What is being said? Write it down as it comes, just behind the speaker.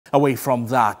Away from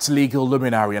that, legal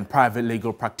luminary and private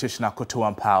legal practitioner Akoto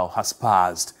Ampaw has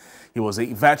passed. He was a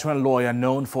veteran lawyer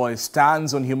known for his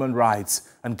stance on human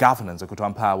rights and governance.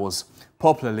 Akoto Ampaw was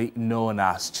popularly known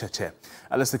as Cheche.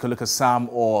 Let's take a look at some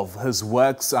of his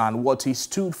works and what he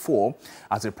stood for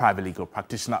as a private legal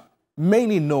practitioner.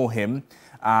 Many know him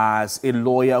as a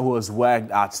lawyer who has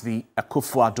worked at the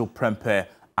Akufo-Addo Prempeh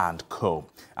and Co.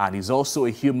 And he's also a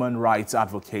human rights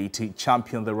advocate. He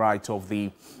championed the right of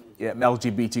the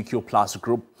LGBTQ plus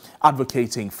group,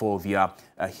 advocating for their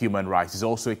human rights. He's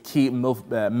also a key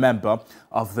member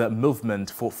of the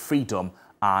movement for freedom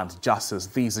and justice.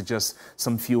 These are just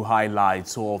some few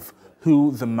highlights of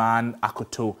who the man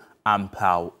Akoto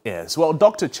Ampaw is. Well,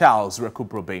 Dr. Charles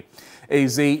Rekubrobe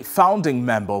is a founding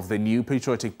member of the New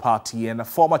Patriotic Party and a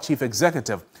former chief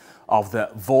executive of the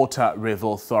Volta River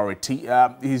Authority.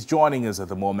 He's joining us at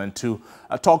the moment to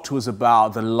talk to us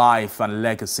about the life and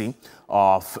legacy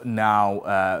of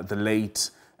now the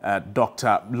late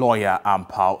Dr. Lawyer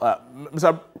Ampaw.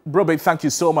 Mr. Brobe, thank you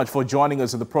so much for joining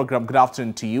us in the program. Good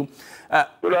afternoon to you.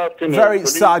 Good afternoon. Very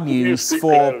sad news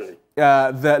for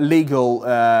the legal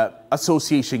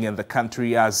association in the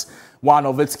country, as one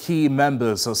of its key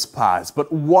members has passed. But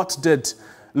what did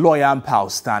Lawyer Ampaw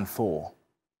stand for?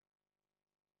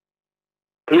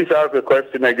 Please ask the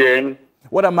question again.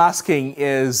 What I'm asking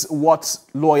is what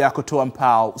Lawyer Akoto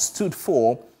Ampaw stood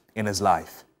for in his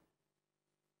life.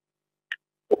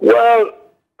 Well,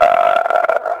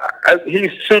 he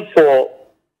stood for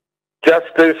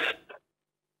justice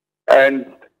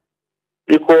and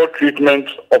equal treatment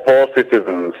of all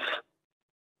citizens.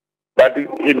 But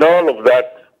in all of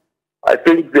that, I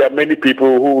think there are many people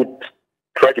who would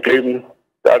try to claim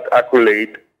that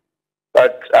accolade,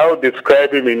 but I would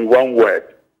describe him in one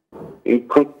word: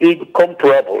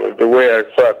 incomparable is the way I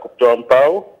saw Akoto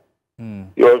Ampaw.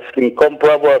 He was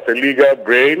incomparable as a legal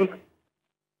brain.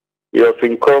 He was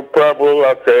incomparable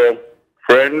as a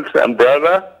friend and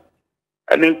brother,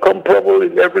 and incomparable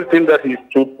in everything that he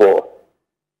stood for.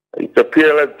 It's a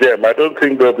peerless gem. I don't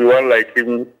think there'll be one like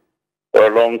him for a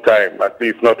long time, at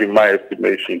least not in my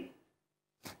estimation.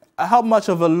 How much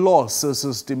of a loss is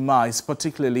his demise,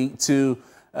 particularly to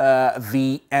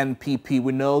the NPP?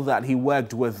 We know that he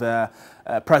worked with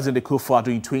President Akufo-Addo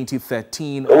in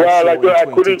 2013. Well, I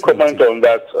couldn't comment on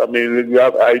that. I mean,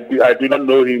 I do not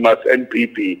know him as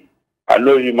NPP. I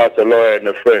know him as a lawyer and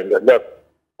a friend, and that's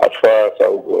as far as I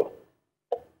will go.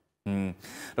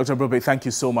 Dr. Brobe, thank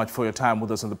you so much for your time with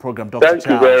us on the program. Dr. Thank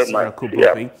you very much.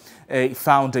 Brobe, a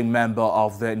founding member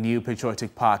of the New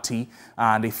Patriotic Party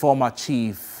and a former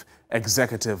chief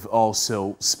executive,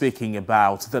 also speaking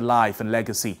about the life and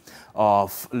legacy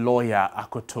of Lawyer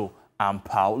Akoto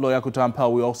Ampaw. Lawyer Akoto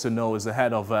Ampaw, we also know, is the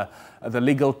head of the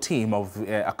legal team of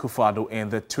Akufo-Addo in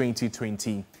the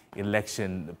 2020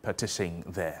 election petition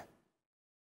there.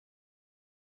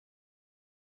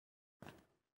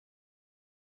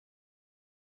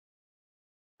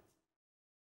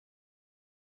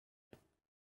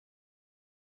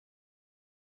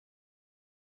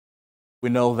 We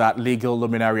know that legal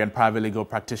luminary and private legal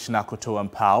practitioner Akoto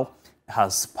Ampaw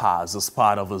has passed. As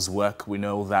part of his work, we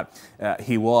know that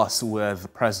he was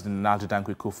with President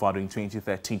Akufo-Addo in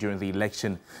 2013 during the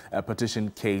election petition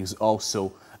case,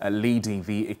 also leading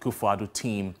the Akufo-Addo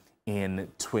team in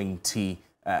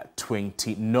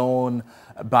 2020. Known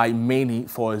by many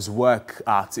for his work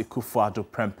at Akufo-Addo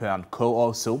Prempeh and Co.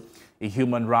 Also a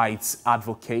human rights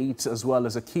advocate, as well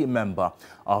as a key member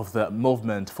of the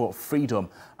movement for freedom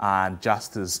and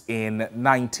justice in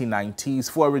 1990s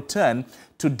for a return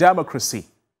to democracy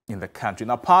in the country.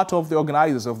 Now, part of the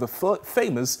organizers of the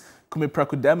famous Kumi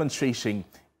Preku demonstration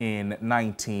in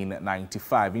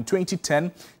 1995. In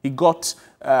 2010, he got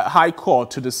High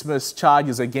Court to dismiss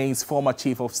charges against former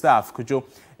Chief of Staff Kojo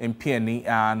Mpiani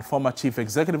and former Chief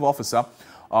Executive Officer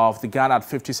of the Ghana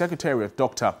 50 Secretariat,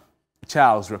 Dr.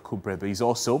 Charles Rekubrobe.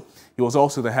 He was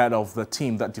also the head of the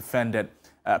team that defended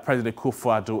President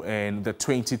Akufo-Addo in the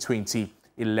 2020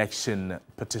 election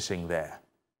petition there.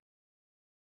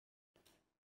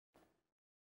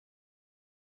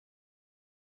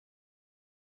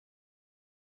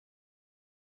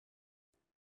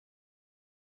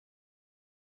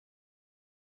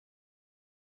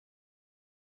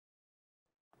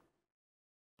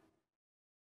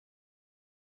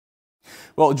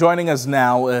 Well, joining us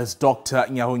now is Dr.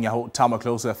 Nyaho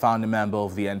Tamakloso, a founding member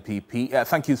of the NPP.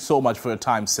 Thank you so much for your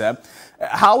time, sir.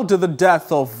 How did the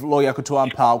death of Lawyer Akoto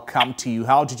Ampaw come to you?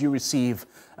 How did you receive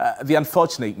the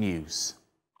unfortunate news?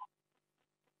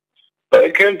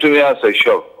 It came to me as a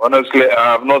shock. Honestly,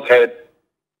 I have not heard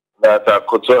that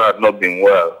Akoto had not been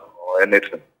well or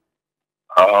anything.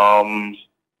 Akoto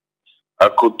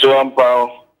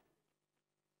Ampaw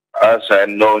as I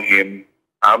know him,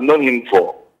 I've known him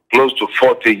for close to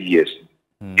 40 years.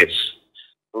 Yes,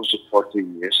 close to 40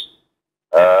 years.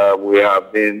 We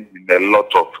have been in a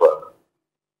lot of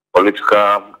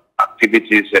political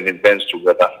activities and events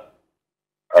together.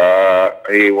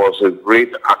 He was a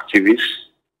great activist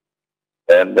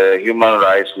and a human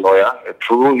rights lawyer, a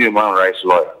true human rights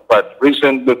lawyer. But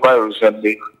recently, quite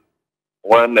recently,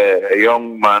 when a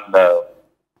young man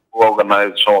who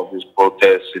organized some of these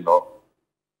protests,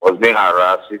 was being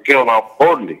harassed, he came out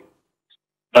boldly.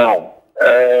 Now,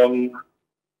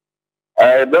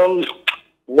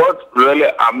 what really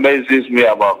amazes me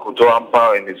about Akoto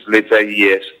Ampaw in his later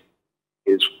years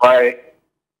is why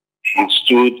he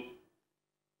stood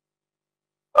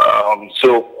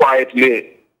so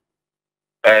quietly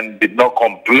and did not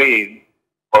complain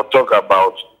or talk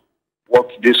about what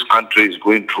this country is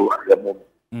going through at the moment.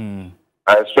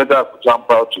 I expect Akoto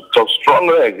Ampaw to talk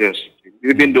strongly against it,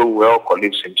 even though we all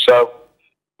colleagues himself,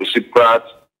 Pratt,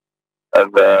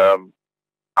 and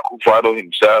Akufo-Addo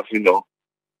himself,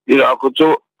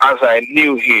 Akoto, as I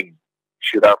knew him,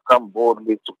 should have come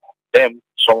boldly to condemn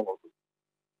some of the,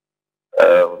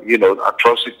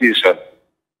 atrocities and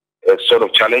sort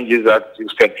of challenges that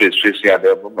this country is facing at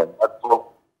the moment. But for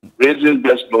reasons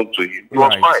best known to him, it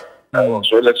was fine. I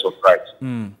was really surprised.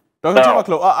 Dr.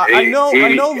 Tamaklo, I know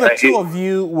the two of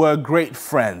you were great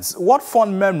friends. What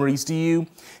fond memories do you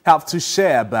have to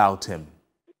share about him?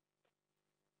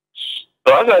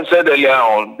 So as I said earlier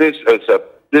on, this was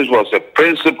a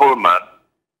principled man,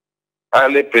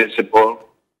 highly principled,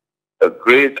 a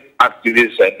great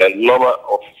activist and a lover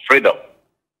of freedom.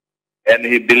 And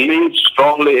he believed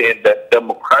strongly in the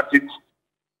democratic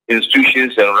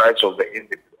institutions and rights of the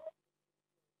individual.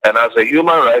 And as a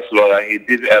human rights lawyer, he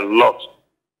did a lot,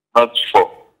 not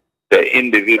for the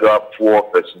individual poor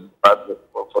person, but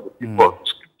for the people of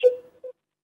his